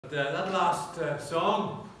that last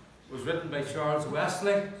song was written by Charles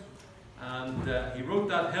Wesley, and he wrote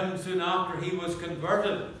that hymn soon after he was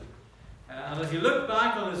converted. And as he looked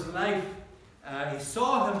back on his life, he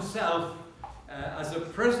saw himself as a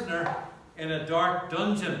prisoner in a dark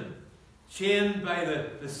dungeon, chained by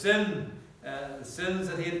the sins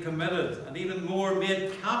that he had committed, and even more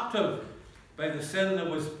made captive by the sin that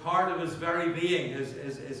was part of his very being,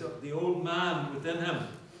 the old man within him.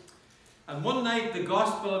 And one night the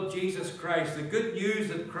gospel of Jesus Christ, the good news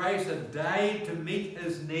that Christ had died to meet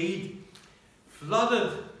his need,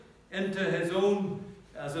 flooded into his own,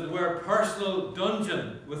 as it were, personal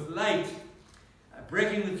dungeon with light,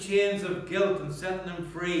 breaking the chains of guilt and setting him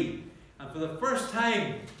free. And for the first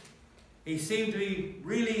time, he seemed to be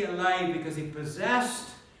really alive because he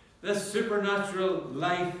possessed this supernatural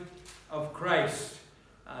life of Christ.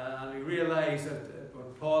 And we realized that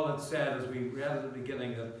what Paul had said, as we read at the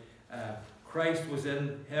beginning, that Christ was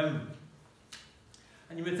in him.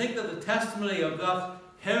 And you would think that the testimony of that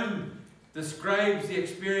hymn describes the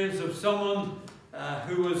experience of someone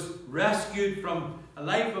who was rescued from a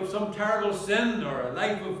life of some terrible sin or a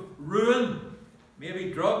life of ruin,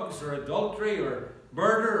 maybe drugs or adultery or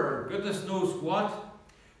murder or goodness knows what.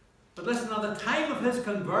 But listen, at the time of his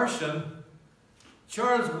conversion,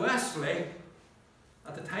 Charles Wesley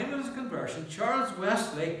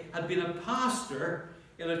had been a pastor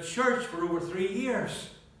in a church for over 3 years.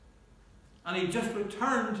 And he just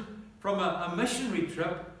returned from a missionary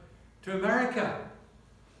trip to America.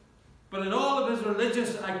 But in all of his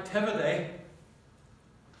religious activity,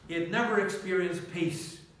 he had never experienced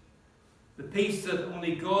peace. The peace that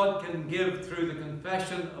only God can give through the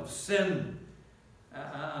confession of sin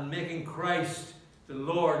and making Christ the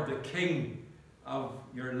Lord, the King of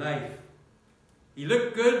your life. He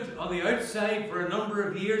looked good on the outside for a number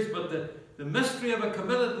of years, but the mystery of a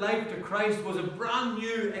committed life to Christ was a brand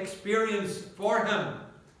new experience for him.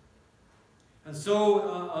 And so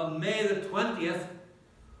on May the 20th,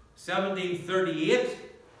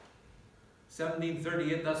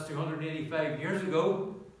 1738, that's 285 years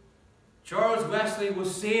ago, Charles Wesley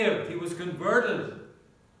was saved. He was converted,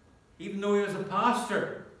 even though he was a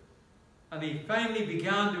pastor. And he finally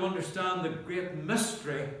began to understand the great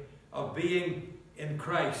mystery of being in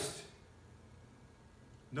Christ.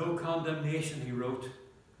 No condemnation, he wrote,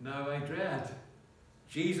 now I dread.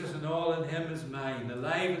 Jesus and all in him is mine,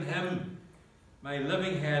 alive in him, my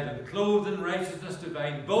living head, and clothed in righteousness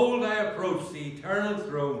divine. Bold I approach the eternal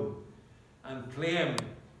throne and claim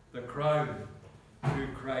the crown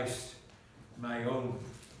through Christ my own.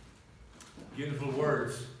 Beautiful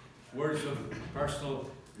words, words of personal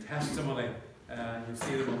testimony. You'll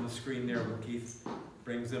see them on the screen there when Keith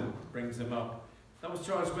brings them up. That was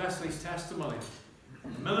Charles Wesley's testimony. A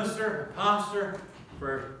minister, a pastor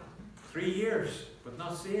for 3 years, but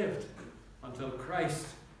not saved until Christ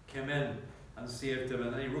came in and saved him.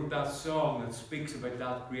 And then he wrote that song that speaks about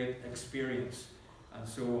that great experience and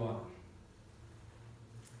so on.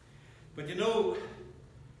 But you know,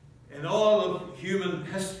 in all of human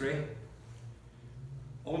history,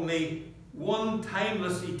 only one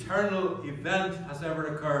timeless, eternal event has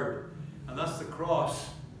ever occurred, and that's the cross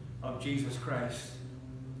of Jesus Christ.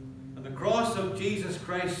 And the cross of Jesus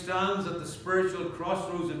Christ stands at the spiritual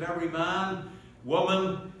crossroads of every man,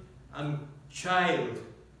 woman, and child.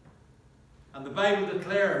 And the Bible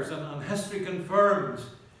declares, and history confirms,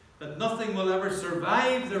 that nothing will ever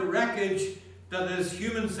survive the wreckage that is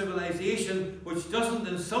human civilization which doesn't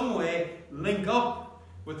in some way link up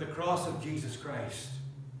with the cross of Jesus Christ.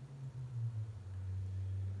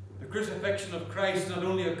 The crucifixion of Christ not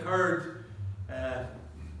only occurred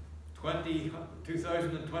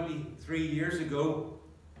 2023 years ago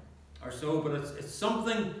or so, but it's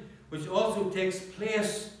something which also takes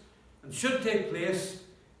place and should take place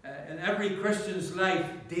in every Christian's life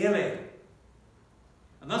daily.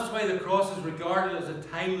 And that's why the cross is regarded as a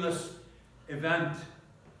timeless event.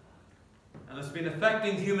 And it's been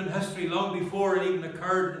affecting human history long before it even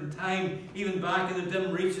occurred in time, even back in the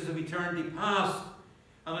dim reaches of eternity past.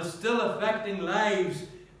 And it's still affecting lives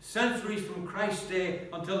centuries from Christ's day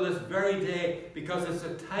until this very day, because it's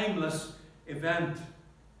a timeless event.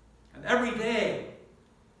 And every day,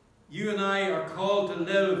 you and I are called to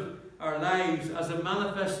live our lives as a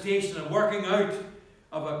manifestation, a working out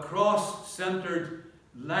of a cross-centered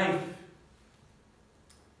life.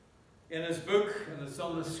 In his book, and it's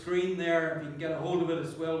on the screen there, if you can get a hold of it,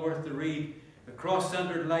 it's well worth the read, The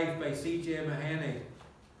Cross-Centered Life by C.J. Mahaney.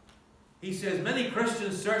 He says, many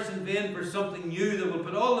Christians search in vain for something new that will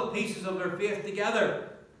put all the pieces of their faith together.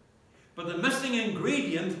 But the missing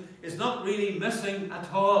ingredient is not really missing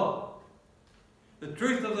at all. The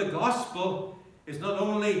truth of the gospel is not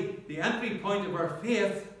only the entry point of our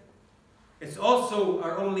faith, it's also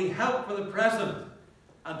our only help for the present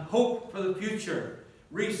and hope for the future,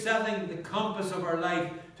 resetting the compass of our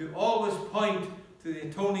life to always point to the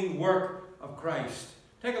atoning work of Christ.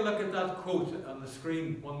 Take a look at that quote on the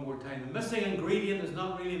screen one more time. The missing ingredient is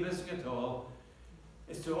not really missing at all.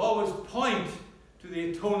 It's to always point to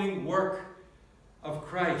the atoning work of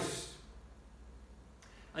Christ.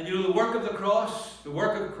 And you know, the work of the cross, the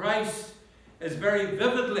work of Christ, is very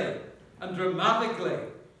vividly and dramatically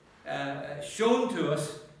shown to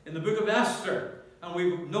us in the book of Esther. And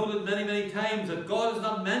we've noted many, many times that God is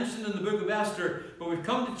not mentioned in the book of Esther, but we've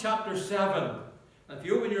come to chapter 7. And if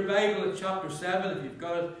you open your Bible at chapter 7, if you've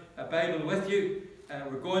got a Bible with you,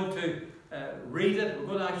 we're going to read it. We're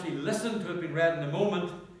going to actually listen to it being read in a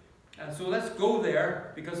moment. And so let's go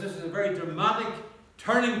there, because this is a very dramatic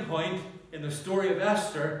turning point in the story of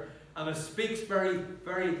Esther, and it speaks very,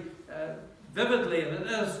 very vividly, and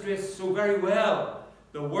it illustrates so very well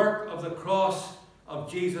the work of the cross of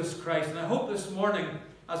Jesus Christ. And I hope this morning,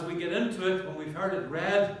 as we get into it, when we've heard it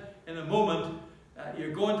read in a moment,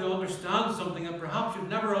 you're going to understand something that perhaps you've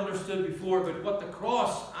never understood before about what the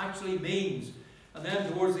cross actually means. And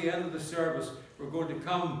then towards the end of the service, we're going to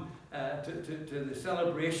come to the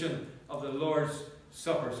celebration of the Lord's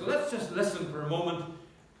Supper. So let's just listen for a moment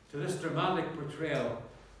to this dramatic portrayal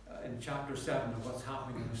in chapter 7 of what's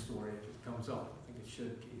happening in the story. If it comes up, I think it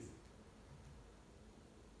should, Keith.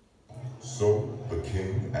 So the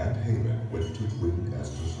king and Haman went to Queen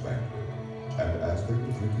Esther's banquet, and as they were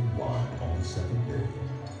drinking wine on the second day,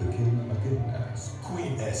 the king again asked,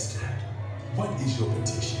 Queen Esther, what is your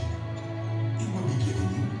petition? It will be given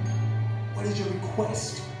you. What is your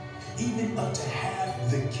request? Even up to half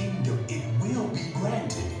the kingdom, it will be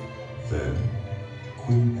granted. Then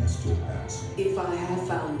Queen Esther asked, If I have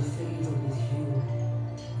found favor with you,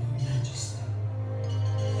 your majesty,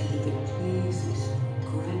 and if it pleases you,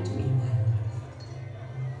 grant me my life.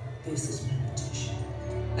 This is my petition,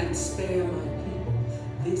 and spare my people.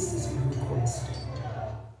 This is my request.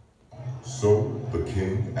 So the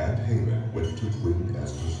king and Haman went to Queen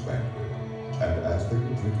Esther's banquet, and as they were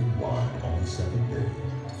drinking wine on the second day,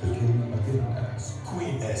 the king again asked,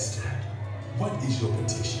 Queen Esther, what is your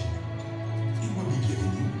petition? It will be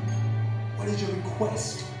given you. What is your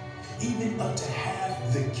request? Even up to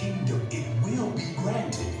half the kingdom, it will be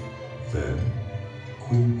granted. Then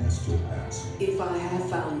Queen Esther asked, If I have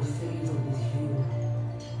found favor with you,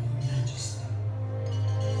 your majesty,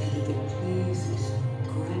 and if it pleases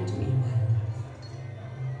you, grant me my life.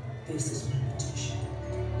 This is my petition,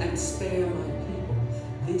 and spare my people.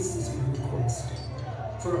 This is my request.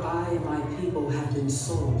 For I and my people have been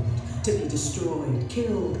sold to be destroyed,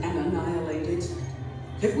 killed, and annihilated.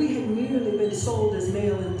 If we had merely been sold as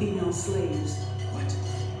male and female slaves, What?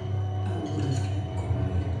 I would have kept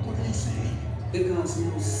quiet. What are you saying? Because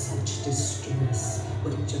no such distress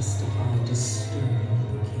would justify disturbing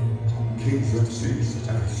the king. King Xerxes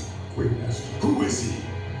asked Queen Esther, Who is he?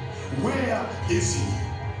 Where is he?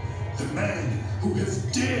 The man who has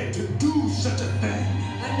dared to do such a thing.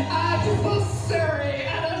 An adversary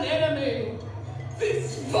and an enemy,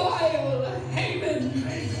 this vile Haman.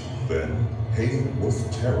 Then Haman was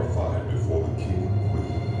terrified before the king and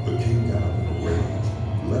queen. The king got up in a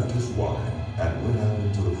rage, left his wine, and went out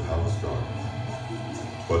into the palace garden.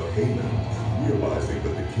 But Haman, realizing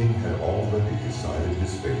that the king had already decided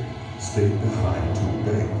his fate, stayed behind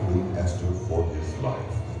to beg Queen Esther for his life.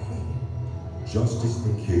 Just as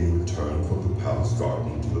the king returned from the palace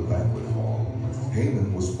garden to the banquet hall,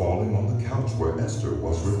 Haman was falling on the couch where Esther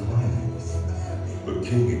was reclining. The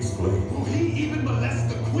king exclaimed, Will he even molest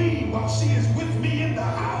the queen while she is with me in the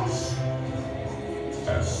house?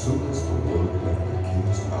 As soon as the word left the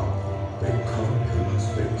king's mouth, they covered Haman's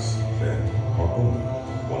face. Then Haman,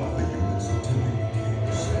 one of the eunuchs attending the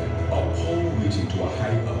king, said, A pole reaching to a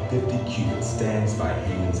height of 50 cubits stands by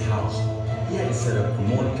Haman's house. He had it set up for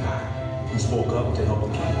Mordecai, who spoke up to help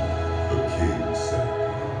the king. The king said,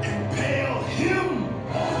 Impale him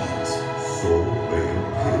on it. So they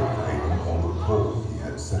impaled Haman on the pole he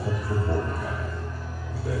had set up for Mordecai.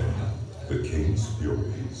 Then the king's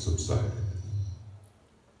fury subsided.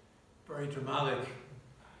 Very dramatic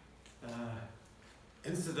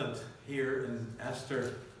incident here in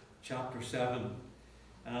Esther chapter 7.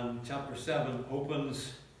 And chapter 7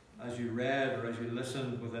 opens, as you read or as you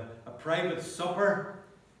listened, with a private supper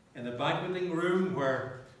in the banqueting room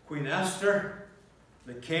where Queen Esther,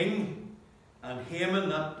 the king, and Haman,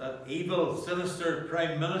 that evil, sinister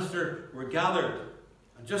prime minister, were gathered.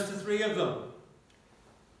 And just the three of them.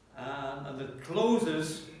 And it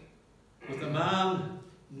closes with a man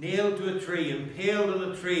nailed to a tree, impaled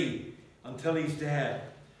on a tree, until he's dead.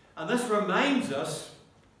 And this reminds us,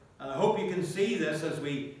 and I hope you can see this as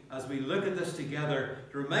we look at this together,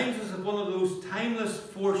 it reminds us of one of those timeless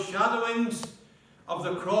foreshadowings of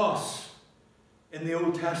the cross in the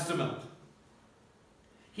Old Testament.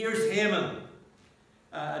 Here's Haman,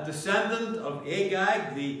 a descendant of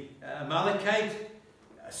Agag, the Amalekite,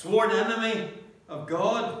 a sworn enemy of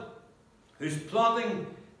God, who's plotting,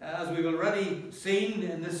 as we've already seen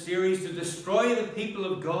in this series, to destroy the people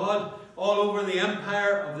of God all over the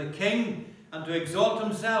empire of the king and to exalt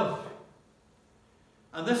himself.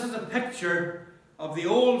 And this is a picture of the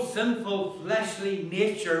old sinful fleshly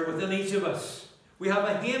nature within each of us. We have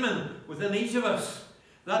a Haman within each of us,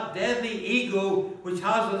 that deadly ego which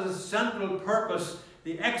has as its central purpose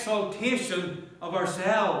the exaltation of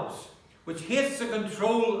ourselves, which hates the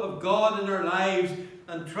control of God in our lives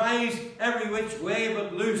and tries every which way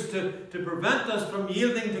but loose to prevent us from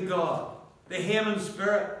yielding to God, the Haman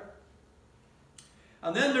spirit.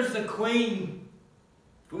 And then there's the Queen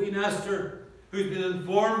Esther, who's been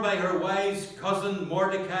informed by her wise cousin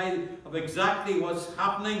Mordecai of exactly what's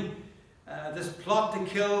happening, this plot to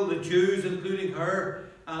kill the Jews, including her,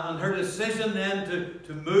 and her decision then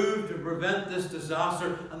to move to prevent this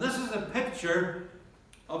disaster. And this is a picture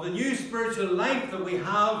of the new spiritual life that we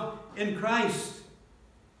have in Christ,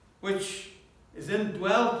 which is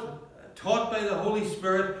indwelt, taught by the Holy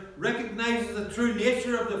Spirit, recognizes the true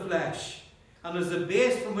nature of the flesh, and is the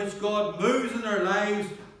base from which God moves in our lives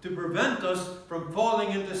to prevent us from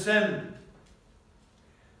falling into sin.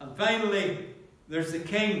 And finally, there's the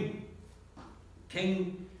king,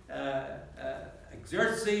 King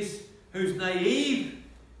Xerxes, who's naive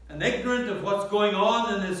and ignorant of what's going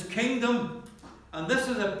on in his kingdom. And this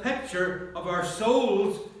is a picture of our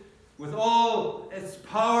souls with all its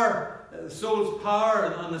power, the soul's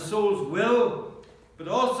power and the soul's will, but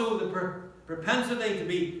also the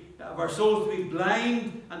propensity of our souls to be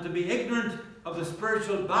blind and to be ignorant of the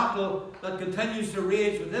spiritual battle that continues to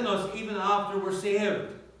rage within us even after we're saved.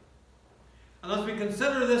 And as we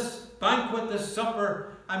consider this banquet, this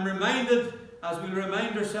supper, I'm reminded, as we'll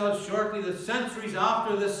remind ourselves shortly, that centuries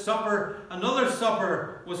after this supper, another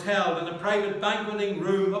supper was held in a private banqueting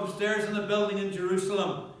room upstairs in a building in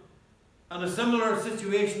Jerusalem. And a similar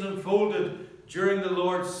situation unfolded during the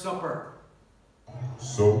Lord's Supper.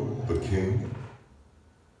 So the king...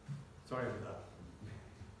 Sorry about that.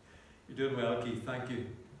 You're doing well, Keith. Thank you.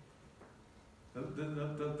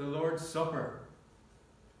 The Lord's Supper.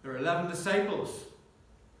 There are 11 disciples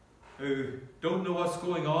who don't know what's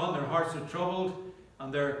going on. Their hearts are troubled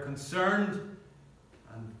and they're concerned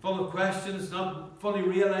and full of questions, not fully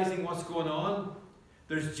realizing what's going on.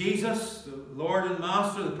 There's Jesus, the Lord and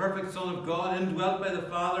Master, the perfect Son of God, indwelt by the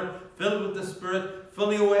Father, filled with the Spirit,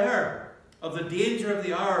 fully aware of the danger of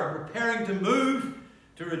the hour, preparing to move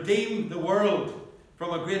to redeem the world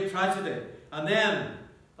from a great tragedy. And then,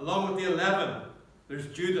 along with the 11, there's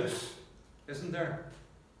Judas, isn't there?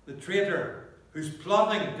 The traitor who's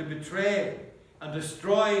plotting to betray and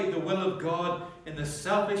destroy the will of God in the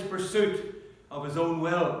selfish pursuit of his own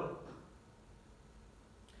will.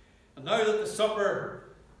 And now that the supper,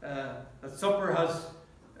 that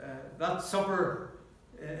supper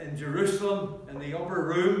in Jerusalem, in the upper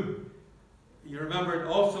room, you remember it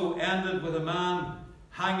also ended with a man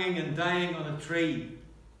hanging and dying on a tree.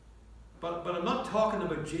 But I'm not talking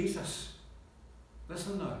about Jesus.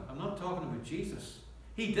 Listen now, I'm not talking about Jesus.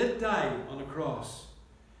 He did die on a cross.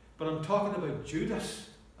 But I'm talking about Judas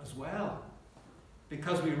as well.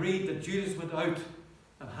 Because we read that Judas went out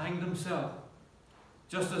and hanged himself.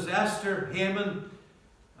 Just as Esther, Haman,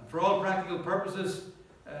 and for all practical purposes,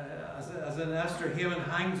 as in Esther, Haman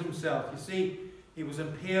hangs himself. You see, he was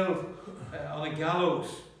impaled on a gallows.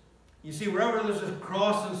 You see, wherever there's a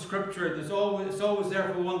cross in Scripture, it's always there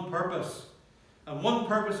for one purpose. And one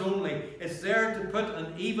purpose only. It's there to put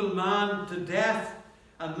an evil man to death.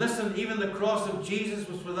 And listen, even the cross of Jesus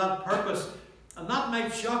was for that purpose. And that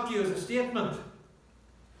might shock you as a statement.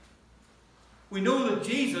 We know that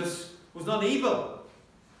Jesus was not evil.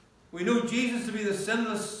 We know Jesus to be the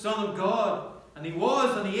sinless Son of God. And he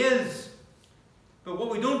was and he is. But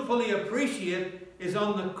what we don't fully appreciate is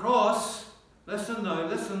on the cross, listen now,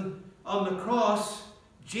 listen, on the cross,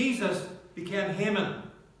 Jesus became Haman.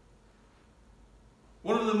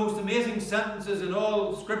 One of the most amazing sentences in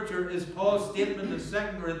all Scripture is Paul's statement in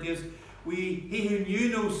 2 Corinthians, he who knew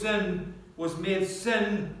no sin was made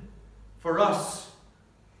sin for us.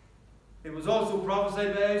 It was also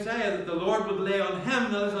prophesied by Isaiah that the Lord would lay on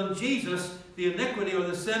him, that is on Jesus, the iniquity or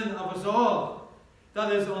the sin of us all.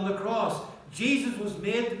 That is on the cross. Jesus was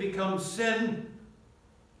made to become sin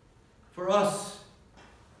for us.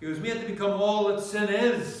 He was made to become all that sin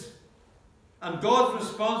is. And God's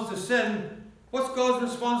response to sin, what's God's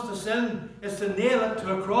response to sin? Is to nail it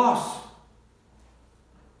to a cross.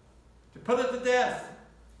 To put it to death.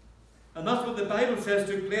 And that's what the Bible says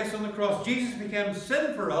took place on the cross. Jesus became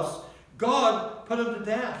sin for us. God put him to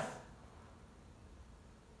death.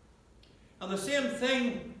 And the same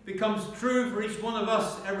thing becomes true for each one of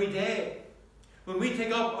us every day. When we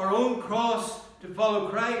take up our own cross to follow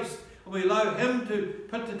Christ, and we allow him to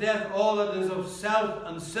put to death all that is of self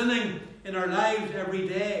and sinning in our lives every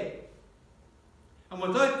day. And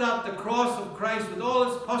without that, the cross of Christ, with all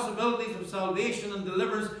its possibilities of salvation and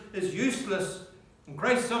deliverance, is useless. And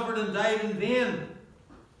Christ suffered and died in vain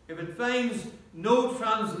if it finds no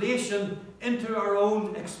translation into our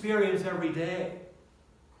own experience every day.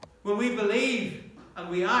 When we believe and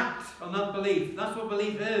we act on that belief, that's what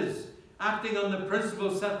belief is, acting on the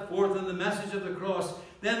principles set forth in the message of the cross,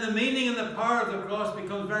 then the meaning and the power of the cross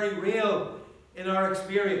becomes very real in our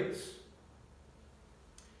experience.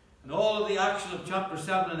 And all of the action of chapter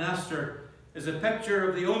 7 in Esther is a picture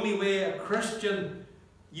of the only way a Christian,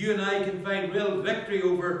 you and I, can find real victory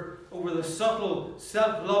over the subtle,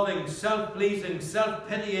 self-loving, self-pleasing,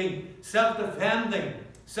 self-pitying, self-defending,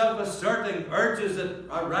 self-asserting urges that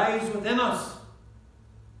arise within us.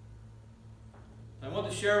 I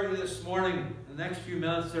want to share with you this morning, in the next few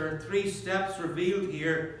minutes, there are 3 steps revealed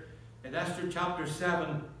here in Esther chapter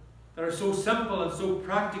 7 that are so simple and so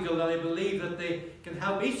practical that I believe that they can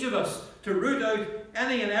help each of us to root out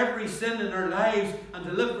any and every sin in our lives and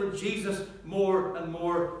to live for Jesus more and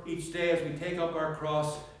more each day as we take up our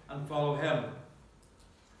cross and follow him.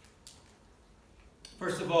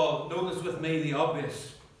 First of all, notice with me the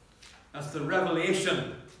obvious. That's the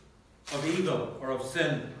revelation of evil or of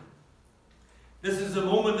sin. This is a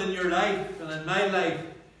moment in your life and in my life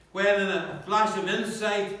when, in a flash of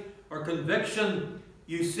insight or conviction,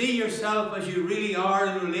 you see yourself as you really are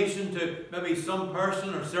in relation to maybe some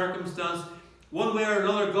person or circumstance. One way or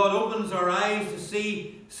another, God opens our eyes to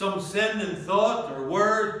see some sin in thought or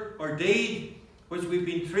word or deed, which we've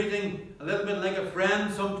been treating a little bit like a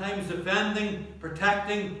friend, sometimes defending,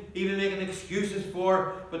 protecting, even making excuses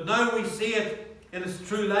for. But now we see it in its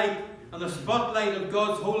true light, and the spotlight of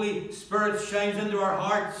God's Holy Spirit shines into our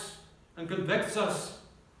hearts and convicts us.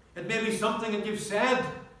 It may be something that you've said.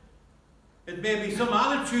 It may be some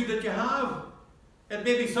attitude that you have. It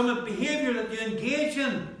may be some behavior that you engage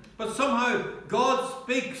in. But somehow God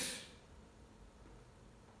speaks.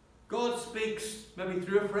 God speaks maybe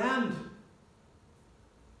through a friend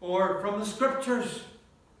or from the Scriptures.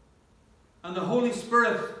 And the Holy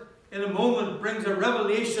Spirit in a moment brings a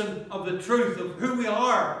revelation of the truth of who we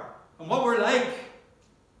are and what we're like.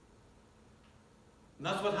 And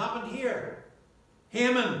that's what happened here.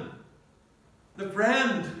 Haman, the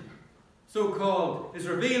friend, so-called, is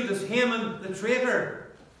revealed as Haman the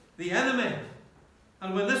traitor, the enemy.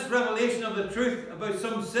 And when this revelation of the truth about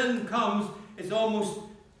some sin comes, it's almost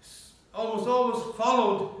always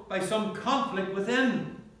followed by some conflict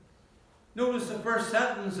within. Notice the first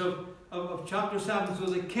sentence of chapter 7. So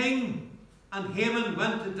the king and Haman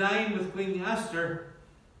went to dine with Queen Esther,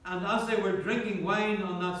 and as they were drinking wine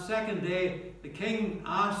on that second day, the king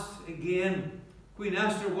asked again, Queen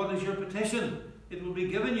Esther, what is your petition? It will be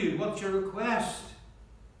given you. What's your request?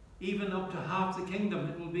 Even up to half the kingdom,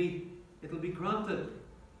 it will be granted.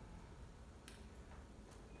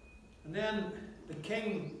 And then the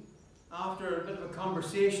king, after a bit of a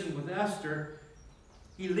conversation with Esther,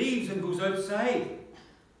 he leaves and goes outside.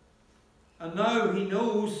 And now he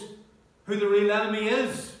knows who the real enemy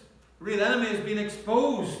is. The real enemy has been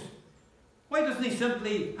exposed. Why doesn't he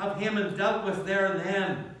simply have Haman dealt with there and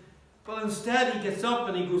then? Well, instead he gets up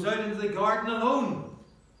and he goes out into the garden alone.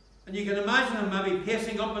 And you can imagine him maybe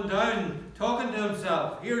pacing up and down, talking to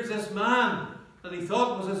himself. Here's this man that he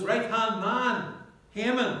thought was his right-hand man.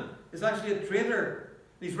 Haman is actually a traitor.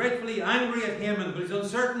 He's rightfully angry at Haman, but he's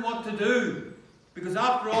uncertain what to do. Because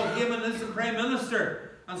after all, Haman is the Prime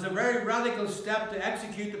Minister. And it's a very radical step to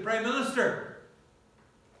execute the Prime Minister.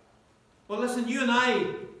 Well, listen, you and I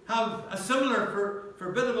have a similar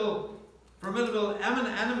formidable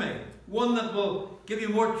enemy. One that will give you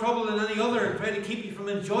more trouble than any other and try to keep you from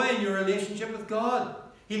enjoying your relationship with God.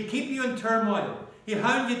 He'll keep you in turmoil. He'll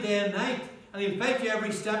hound you day and night. And he'll fight you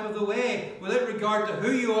every step of the way without regard to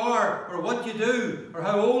who you are or what you do or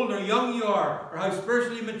how old or young you are or how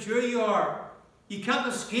spiritually mature you are. You can't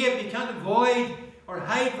escape, you can't avoid or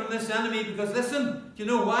hide from this enemy because, listen, do you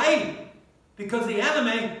know why? Because the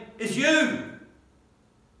enemy is you.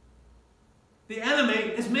 The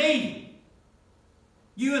enemy is me.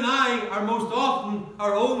 You and I are most often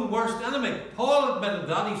our own worst enemy. Paul admitted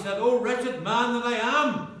that. He said, "Oh, wretched man that I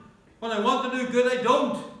am. When I want to do good, I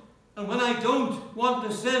don't. And when I don't want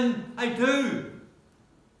to sin, I do.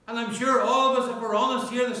 And I'm sure all of us, if we're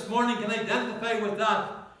honest here this morning, can identify with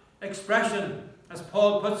that expression, as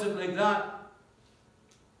Paul puts it like that.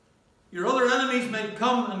 Your other enemies might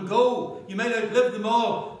come and go. You might outlive them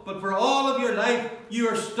all. But for all of your life, you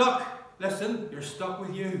are stuck. Listen, you're stuck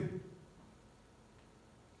with you.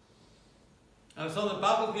 And it's on the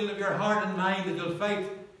battlefield of your heart and mind that you'll fight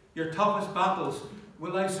your toughest battles.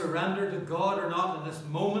 Will I surrender to God or not in this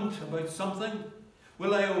moment about something?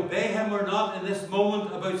 Will I obey Him or not in this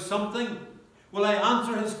moment about something? Will I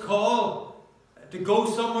answer His call to go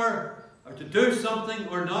somewhere or to do something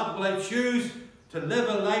or not? Will I choose to live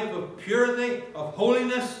a life of purity, of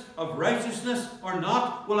holiness, of righteousness or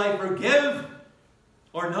not? Will I forgive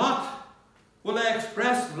or not? Will I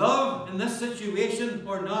express love in this situation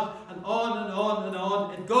or not? And on and on and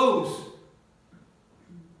on it goes.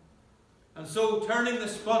 And so turning the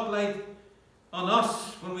spotlight on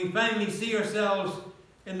us when we finally see ourselves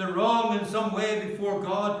in the wrong in some way before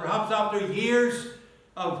God, perhaps after years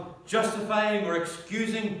of justifying or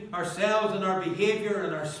excusing ourselves and our behaviour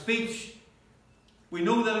and our speech, we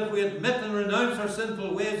know that if we admit and renounce our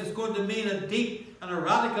sinful ways, it's going to mean a deep and a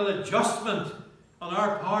radical adjustment on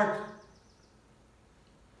our part.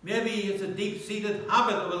 Maybe it's a deep-seated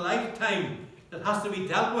habit of a lifetime that has to be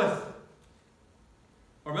dealt with.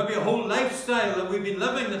 Or maybe a whole lifestyle that we've been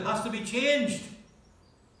living that has to be changed.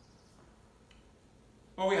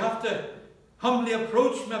 Or we have to humbly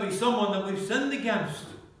approach maybe someone that we've sinned against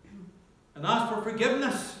and ask for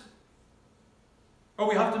forgiveness. Or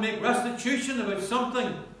we have to make restitution about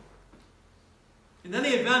something. In any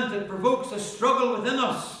event, it provokes a struggle within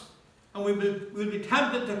us. And we'll be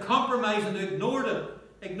tempted to compromise and to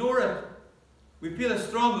ignore it. We feel a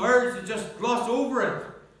strong urge to just gloss over it,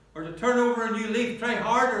 or to turn over a new leaf, try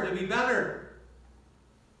harder to be better.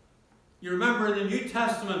 You remember in the New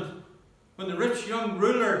Testament, when the rich young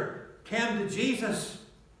ruler came to Jesus,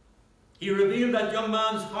 He revealed that young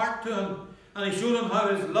man's heart to him, and He showed him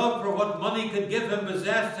how his love for what money could give him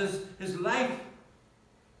possessed his life.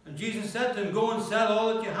 And Jesus said to him, "Go and sell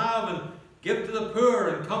all that you have and give to the poor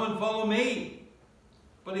and come and follow me."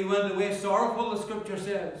 But he went away sorrowful, the scripture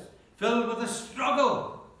says, filled with a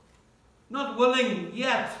struggle, not willing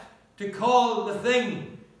yet to call the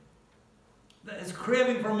thing that is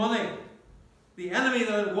craving for money the enemy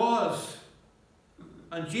that it was.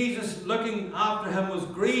 And Jesus, looking after him, was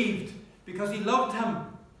grieved because He loved him.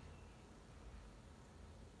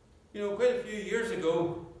 You know, quite a few years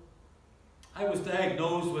ago, I was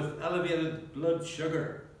diagnosed with elevated blood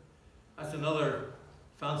sugar. That's another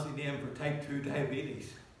fancy name for type 2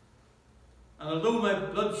 diabetes. And although my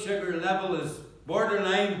blood sugar level is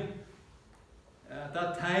borderline, at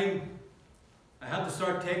that time I had to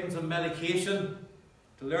start taking some medication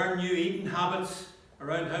to learn new eating habits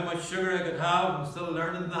around how much sugar I could have. I'm still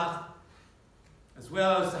learning that. As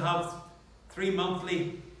well as to have 3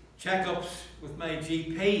 monthly checkups with my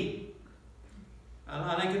GP.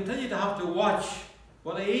 And I continue to have to watch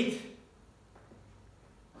what I eat.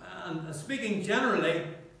 And speaking generally,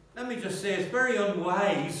 let me just say it's very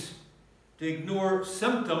unwise to ignore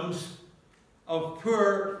symptoms of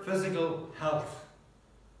poor physical health.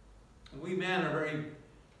 And we men are very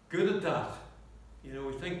good at that. You know,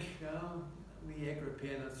 we think, oh, we ache or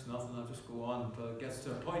pain, that's nothing, I'll just go on until it gets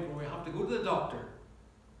to a point where we have to go to the doctor.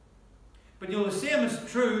 But you know, the same is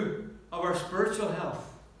true of our spiritual health.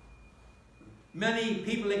 Many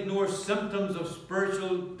people ignore symptoms of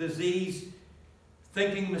spiritual disease,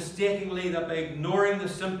 thinking mistakenly that by ignoring the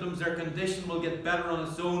symptoms their condition will get better on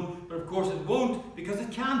its own, but of course it won't, because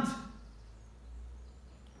it can't.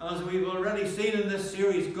 And as we've already seen in this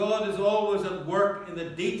series, God is always at work in the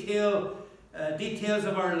details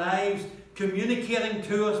of our lives, communicating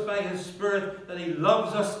to us by His Spirit that He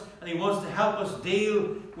loves us and He wants to help us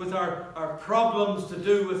deal with our problems to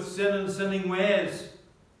do with sin and sinning ways.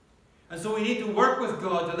 And so we need to work with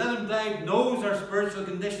God to let Him diagnose our spiritual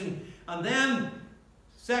condition. And then,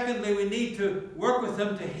 secondly, we need to work with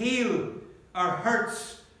Him to heal our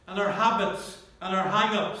hurts and our habits and our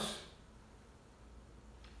hang-ups.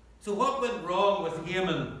 So what went wrong with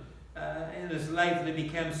Haman in his life that he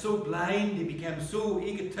became so blind, he became so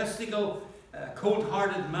egotistical,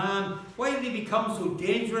 cold-hearted man? Why did he become so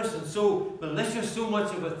dangerous and so malicious, so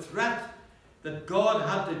much of a threat that God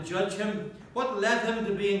had to judge him? What led him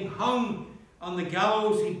to being hung on the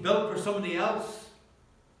gallows he built for somebody else?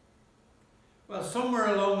 Well,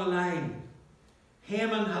 somewhere along the line,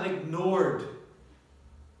 Haman had ignored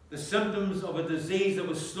the symptoms of a disease that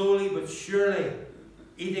was slowly but surely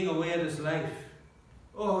eating away at his life.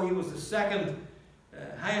 Oh, he was the second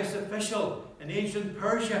highest official in ancient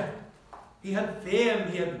Persia. He had fame,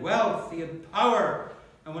 he had wealth, he had power.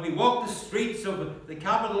 And when he walked the streets of the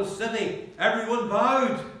capital city, everyone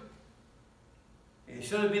bowed. He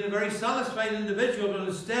should have been a very satisfied individual, but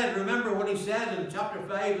instead, remember what he said in chapter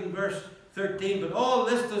 5 and verse 13. But all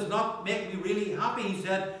this does not make me really happy, he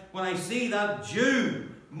said, when I see that Jew,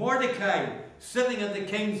 Mordecai, sitting at the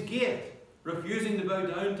king's gate, refusing to bow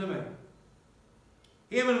down to me.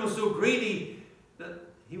 Haman was so greedy that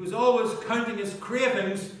he was always counting his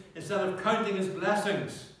cravings instead of counting his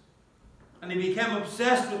blessings. And he became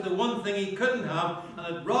obsessed with the one thing he couldn't have,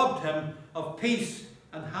 and it robbed him of peace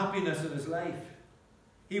and happiness in his life.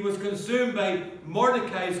 He was consumed by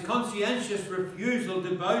Mordecai's conscientious refusal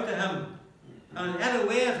to bow to him, and it ate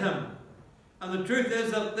away at him. And the truth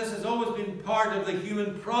is that this has always been part of the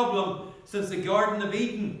human problem since the Garden of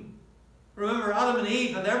Eden. Remember, Adam and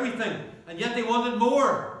Eve had everything, and yet they wanted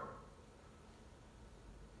more.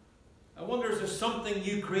 I wonder, is there something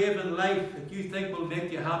you crave in life that you think will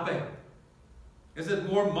make you happy? Is it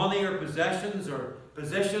more money or possessions or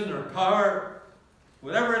position or power?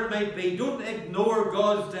 Whatever it might be, don't ignore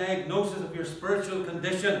God's diagnosis of your spiritual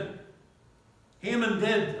condition. Haman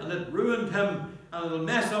did, and it ruined him, and it'll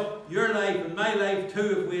mess up your life and my life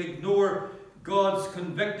too if we ignore God's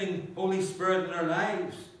convicting Holy Spirit in our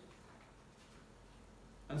lives.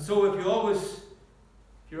 And so if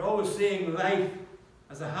you're always seeing life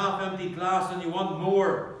as a half-empty glass and you want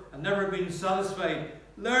more and never being satisfied,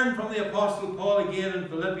 learn from the Apostle Paul again in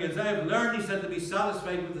Philippians. I have learned, he said, to be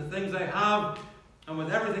satisfied with the things I have and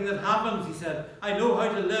with everything that happens. He said, I know how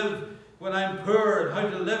to live when I'm poor and how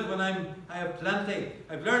to live when I have plenty.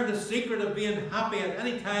 I've learned the secret of being happy at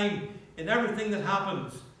any time in everything that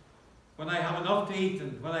happens. When I have enough to eat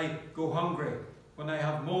and when I go hungry. When I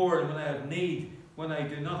have more and when I have need. When I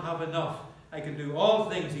do not have enough. I can do all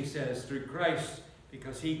things, he says, through Christ,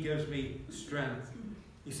 because he gives me strength.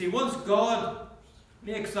 You see, once God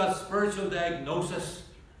makes that spiritual diagnosis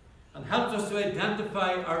and helps us to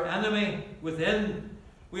identify our enemy within,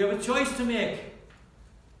 we have a choice to make.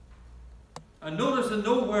 And notice that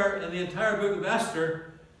nowhere in the entire book of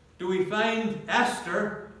Esther do we find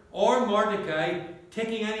Esther or Mordecai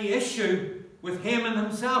taking any issue with Haman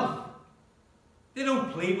himself. They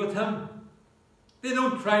don't plead with him. They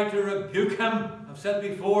don't try to rebuke him. I've said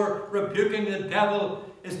before, rebuking the devil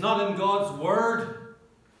is not in God's word.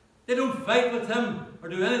 They don't fight with him or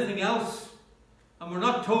do anything else. And we're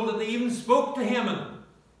not told that they even spoke to Haman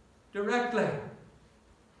directly.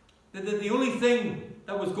 That the only thing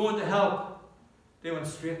that was going to help, they went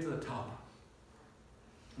straight to the top.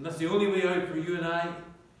 And that's the only way out for you and I.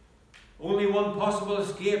 Only one possible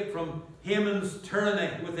escape from Haman's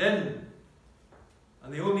tyranny within.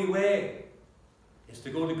 And the only way is to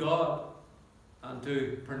go to God and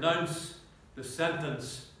to pronounce the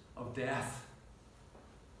sentence of death.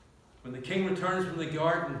 When the king returns from the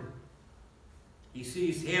garden, he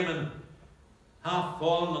sees Haman half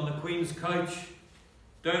fallen on the queen's couch,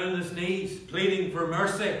 down on his knees, pleading for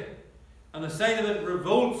mercy. And the sight of it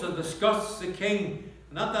revolts and disgusts the king.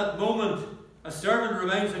 And at that moment, a servant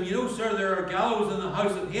reminds him, you know, sir, there are gallows in the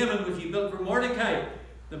house of Haman which he built for Mordecai,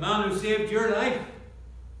 the man who saved your life.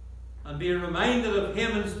 And being reminded of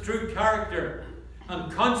Haman's true character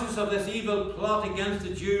and conscious of this evil plot against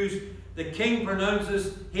the Jews, the king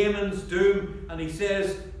pronounces Haman's doom and he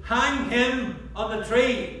says, hang him on the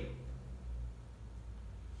tree.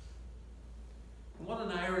 And what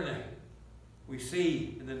an irony we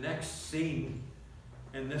see in the next scene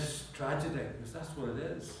in this tragedy, because that's what it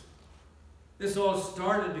is. This all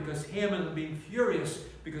started because Haman had been furious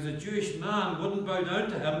because a Jewish man wouldn't bow down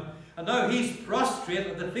to him, and now he's prostrate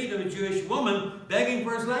at the feet of a Jewish woman begging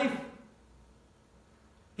for his life.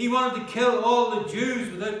 He wanted to kill all the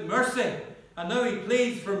Jews without mercy, and now he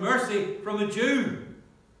pleads for mercy from a Jew.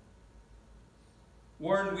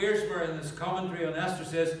 Warren Wiersma in his commentary on Esther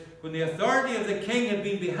says, when the authority of the king had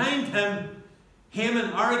been behind him,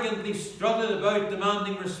 Haman arrogantly strutted about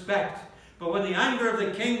demanding respect. But when the anger of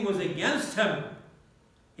the king was against him,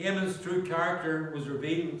 Haman's true character was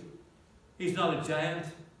revealed. He's not a giant.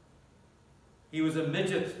 He was a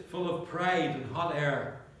midget full of pride and hot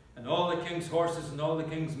air. And all the king's horses and all the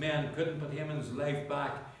king's men couldn't put Haman's life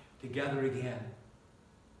back together again.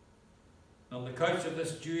 On the couch of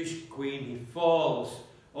this Jewish queen, he falls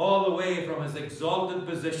all the way from his exalted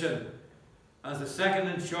position as the second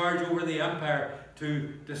in charge over the empire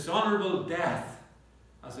to dishonorable death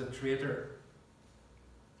as a traitor.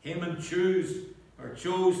 Haman chose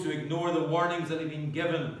to ignore the warnings that he'd been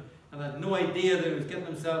given and had no idea that he was getting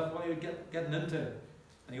himself, what he was getting into.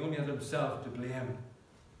 And he only had himself to blame.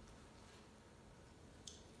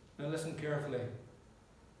 Now listen carefully.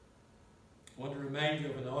 I want to remind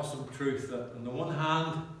you of an awesome truth that on the one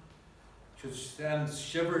hand should send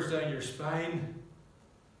shivers down your spine,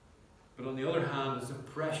 but on the other hand is a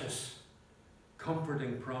precious,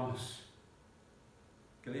 comforting promise.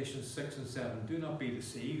 Galatians 6 and 7, do not be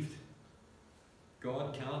deceived.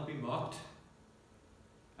 God cannot be mocked.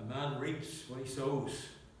 A man reaps what he sows.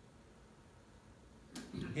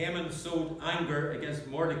 Haman sowed anger against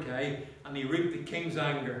Mordecai, and he reaped the king's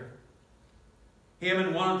anger.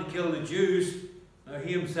 Haman wanted to kill the Jews, now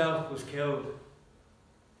he himself was killed.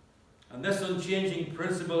 And this unchanging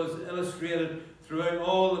principle is illustrated throughout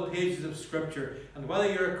all the pages of Scripture. And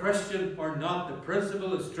whether you're a Christian or not, the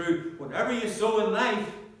principle is true. Whatever you sow in life,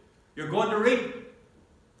 you're going to reap,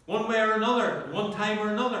 one way or another, at one time or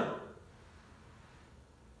another.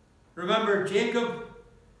 Remember, Jacob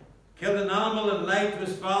killed an animal and lied to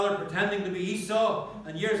his father, pretending to be Esau.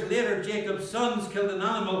 And years later, Jacob's sons killed an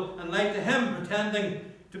animal and lied to him, pretending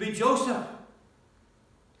to be Joseph.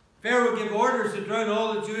 Pharaoh gave orders to drown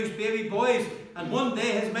all the Jewish baby boys, and one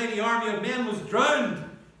day his mighty army of men was drowned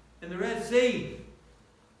in the Red Sea.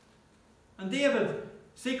 And David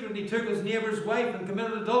secretly took his neighbour's wife and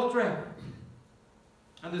committed adultery.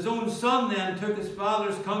 And his own son then took his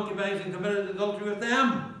father's concubines and committed adultery with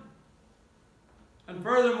them. And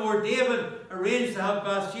furthermore, David arranged to have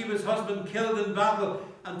Bathsheba's husband killed in battle,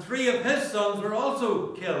 and 3 of his sons were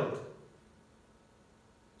also killed.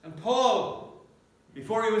 And Paul,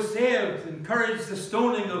 before he was saved, encouraged the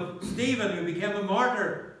stoning of Stephen, who became a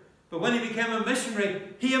martyr. But when he became a missionary,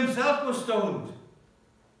 he himself was stoned.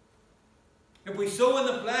 If we sow in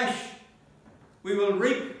the flesh, we will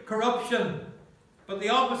reap corruption. But the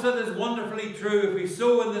opposite is wonderfully true. If we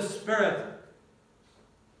sow in the Spirit,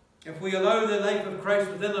 if we allow the life of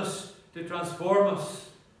Christ within us to transform us,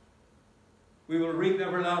 we will reap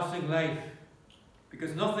everlasting life.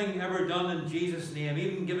 Because nothing ever done in Jesus' name,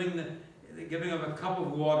 even the giving of a cup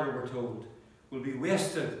of water, we're told, will be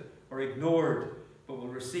wasted or ignored, but will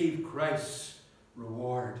receive Christ's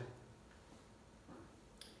reward.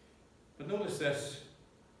 But notice this.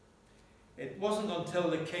 It wasn't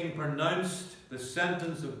until the king pronounced the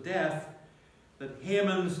sentence of death that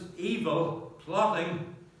Haman's evil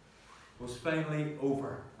plotting was finally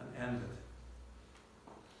over and ended.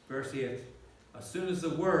 Verse 8. As soon as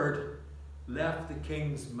the word left the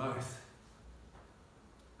king's mouth.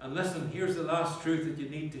 And listen, here's the last truth that you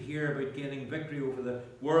need to hear about gaining victory over the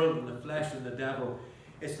world and the flesh and the devil.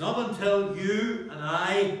 It's not until you and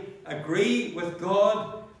I agree with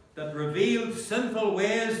God that revealed sinful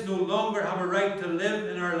ways no longer have a right to live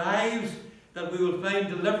in our lives that we will find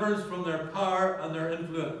deliverance from their power and their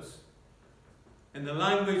influence. In the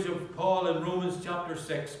language of Paul in Romans chapter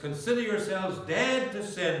 6, consider yourselves dead to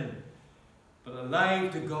sin, but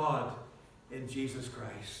alive to God in Jesus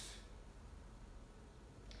Christ.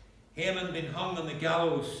 Haman being hung on the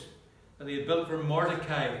gallows that he had built for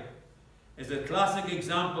Mordecai is a classic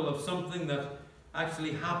example of something that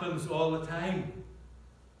actually happens all the time.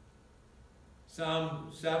 Psalm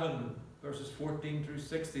 7, verses 14 through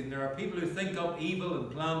 16. There are people who think up evil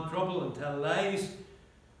and plan trouble and tell lies.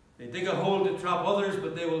 They dig a hole to trap others,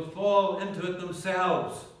 but they will fall into it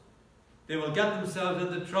themselves. They will get themselves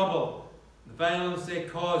into trouble. The violence they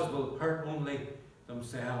cause will hurt only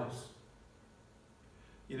themselves.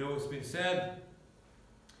 You know, it's been said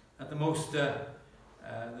that the most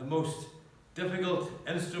difficult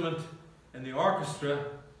instrument in the orchestra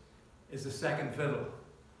is the second fiddle.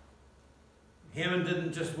 Haman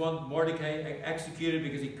didn't just want Mordecai executed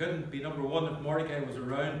because he couldn't be number one if Mordecai was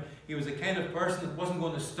around. He was the kind of person that wasn't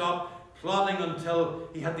going to stop plotting until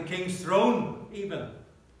he had the king's throne, even.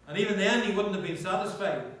 And even then he wouldn't have been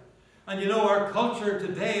satisfied. And you know, our culture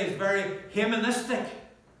today is very Hamanistic.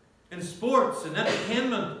 In sports, in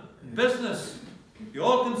entertainment, in business, the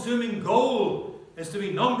all-consuming goal is to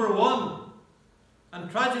be number one. And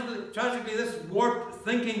tragically, this warped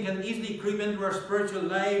thinking can easily creep into our spiritual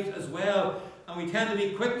lives as well. And we tend to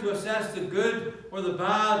be quick to assess the good or the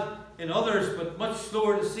bad in others, but much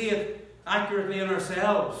slower to see it accurately in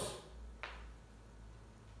ourselves.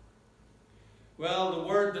 Well, the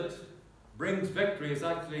word that brings victory is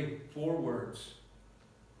actually 4 words.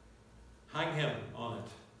 Hang him on it.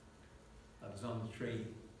 That is on the tree.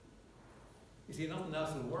 You see, nothing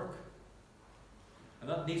else will work. And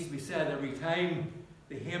that needs to be said every time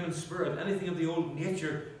the Haman spirit, anything of the old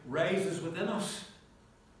nature, rises within us.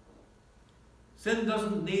 Sin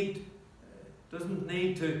doesn't need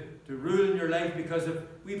to rule in your life, because if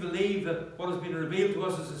we believe that what has been revealed to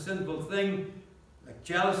us is a sinful thing, like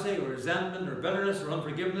jealousy or resentment or bitterness or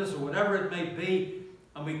unforgiveness or whatever it might be,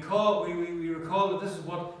 and we recall that this is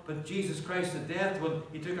what put Jesus Christ to death when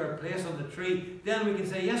he took our place on the tree, then we can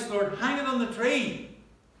say, yes, Lord, hang it on the tree.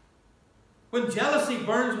 When jealousy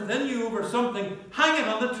burns within you over something, hang it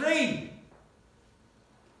on the tree.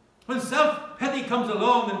 When self-pity comes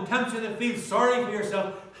along and tempts you to feel sorry for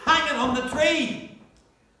yourself, hang it on the tree.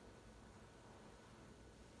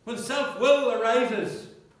 When self-will arises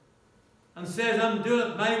and says, I'm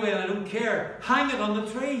doing it my way and I don't care, hang it on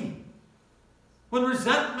the tree. When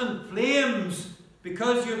resentment flames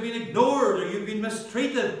because you've been ignored or you've been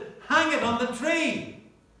mistreated, hang it on the tree.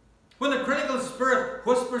 When a critical spirit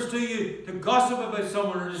whispers to you to gossip about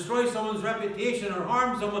someone or destroy someone's reputation or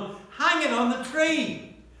harm someone, hang it on the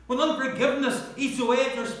tree. When unforgiveness eats away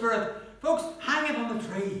at your spirit, folks, hang it on the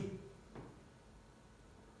tree.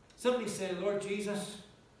 Simply say, Lord Jesus,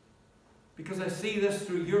 because I see this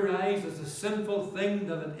through your eyes as a sinful thing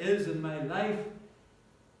that it is in my life,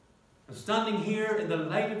 and standing here in the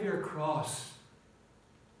light of your cross,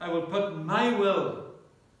 I will put my will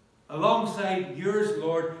alongside yours,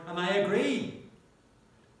 Lord, and I agree.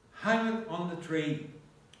 Hang it on the tree.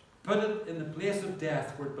 Put it in the place of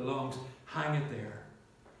death where it belongs. Hang it there.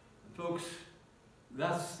 Folks,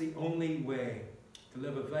 that's the only way to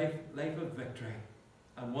live a life of victory,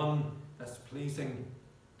 and one that's pleasing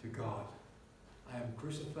to God. I am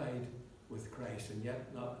crucified with Christ, and yet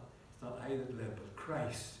it's not I that live, but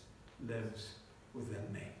Christ lives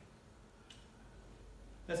within me.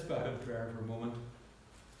 Let's bow in prayer for a moment.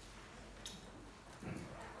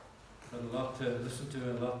 Got a lot to listen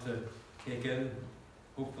to, a lot to take in,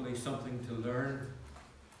 hopefully something to learn.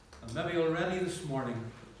 And maybe already this morning,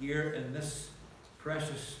 here in this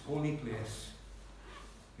precious holy place,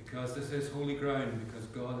 because this is holy ground, because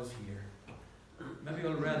God is here. Maybe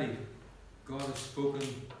already God has spoken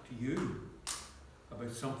to you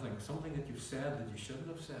about something that you've said that you shouldn't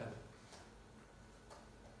have said.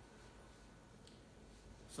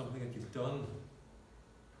 Something that you've done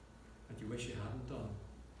that you wish you hadn't done.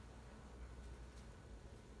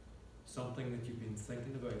 Something that you've been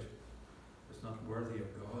thinking about that's not worthy of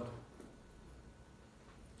God.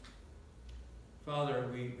 Father,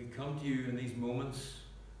 we come to you in these moments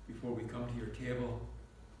before we come to your table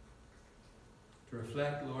to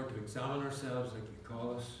reflect, Lord, to examine ourselves like you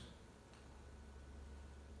call us.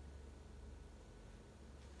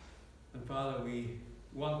 And Father, we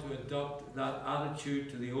want to adopt that attitude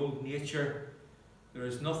to the old nature. There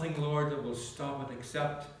is nothing, Lord, that will stop it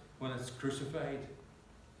except when it's crucified,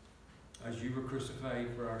 as you were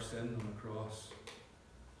crucified for our sin on the cross.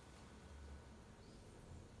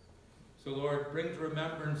 So, Lord, bring to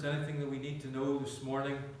remembrance anything that we need to know this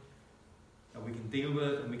morning, that we can deal with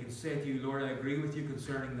it, and we can say to you, Lord, I agree with you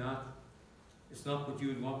concerning that. It's not what you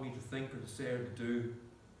would want me to think or to say or to do.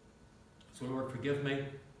 So, Lord, forgive me.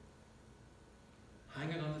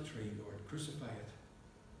 Hang it on the tree, Lord. Crucify it,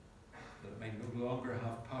 that it may no longer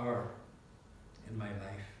have power in my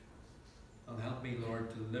life. And help me,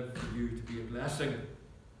 Lord, to live for you, to be a blessing,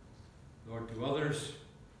 Lord, to others,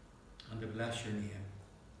 and to bless your name.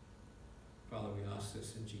 Father, we ask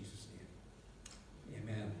this in Jesus' name.